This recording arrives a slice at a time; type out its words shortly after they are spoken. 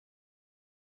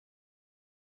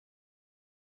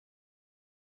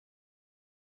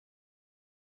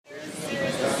It's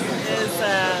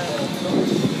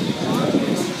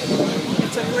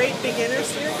a great beginner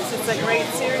series. It's a great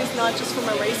series, not just from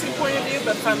a racing point of view,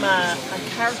 but from a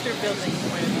character building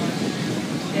point of view.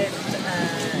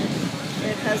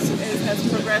 It has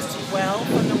progressed well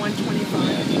from the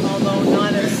 125, although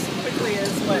not as quickly as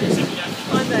what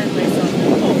Honda and myself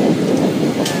had hoped.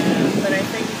 But I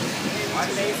think in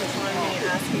today's economy,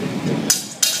 asking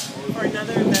for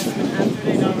another investment after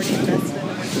they'd already invested in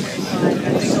the 125,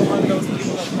 I think a lot of those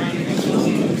people have gone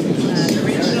the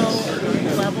regional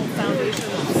level foundation,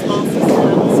 the small system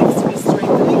level seems to be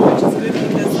strengthening, which is good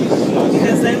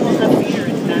because then we'll have feeder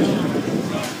international.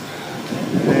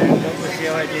 And what was the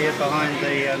idea behind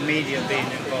the media being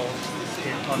involved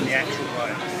on the actual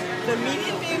ride? The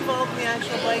media being involved in the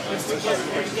actual bike was to get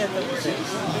the word out,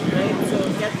 right? So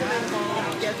get them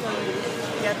involved, get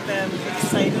them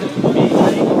excited,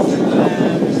 right?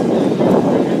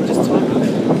 Just talk about it.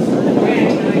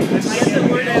 Get the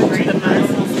word out to the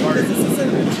masses. Because this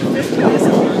isn't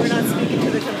 250, we're not speaking to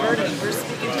the converted, we're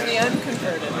speaking to the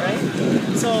unconverted, right?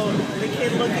 So the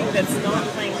kid looking that's not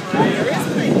playing hockey or is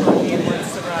playing hockey and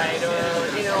wants to ride, or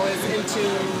is into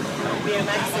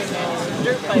BMXing or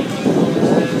dirt biking or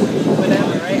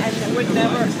whatever, right? And would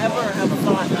never ever have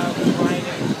thought of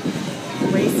riding,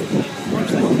 racing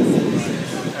motorcycles.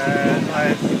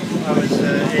 I was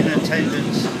in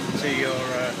attendance to your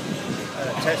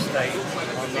test day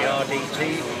on the RDT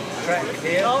track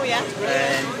here. Oh yeah.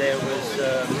 And there was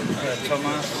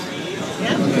Thomas.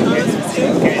 Yeah. Thomas was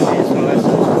here. Getting his license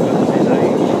because of his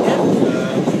age. Yeah.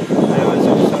 There was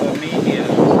also a media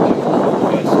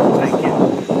person taking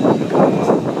a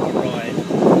ride,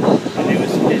 and it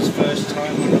was his first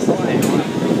time on the bike.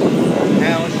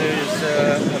 How does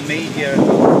a media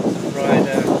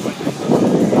rider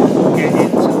get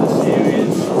into the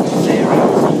series?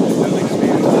 No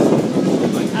experience.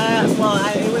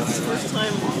 It was his first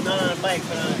time not on a bike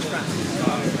but on a track.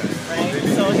 Right?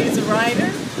 So he's a rider,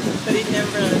 but he'd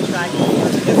never been on a track before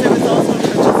because there was also a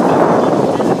participant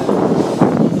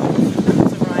who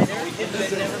was a rider, but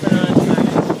had never been on a track.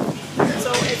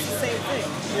 So it's the same thing.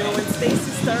 When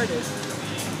Stacy started,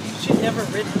 she'd never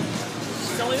ridden.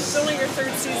 It's only her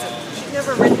third season. She'd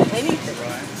never ridden anything.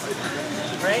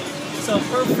 Right? So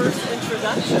her first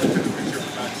introduction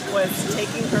was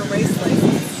taking her race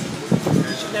license.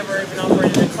 She'd never even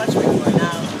operated a clutch before.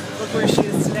 Now look where she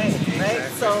is today, right?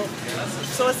 So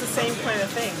it's the same kind of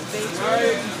thing.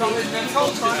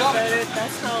 People talk about it.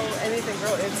 That's how anything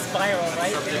grows. It's spiral,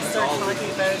 right? When you start talking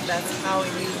about it, that's how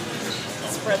you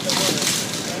spread the word.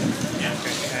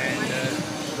 And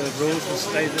the rules will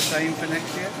stay the same for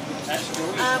next year?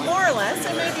 More or less.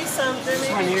 There may be some. There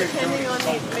may be depending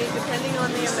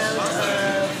on the amount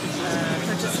of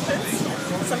participants.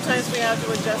 Sometimes we have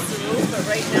to adjust the rules, but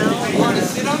right now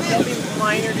there'll be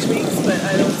minor tweaks, but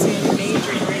I don't see any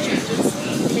major changes.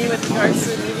 Me with regards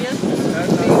to the media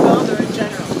being involved or in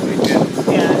general.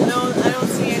 Yeah, no, I don't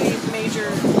see any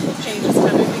major changes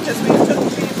coming because we kind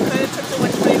of took the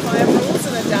 125 rules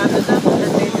and adapted them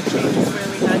and made the changes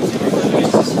where we had to.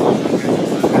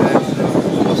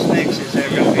 What's next? Is there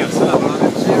going to be a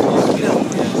 400 series? No,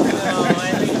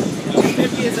 I think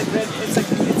 250 is a good.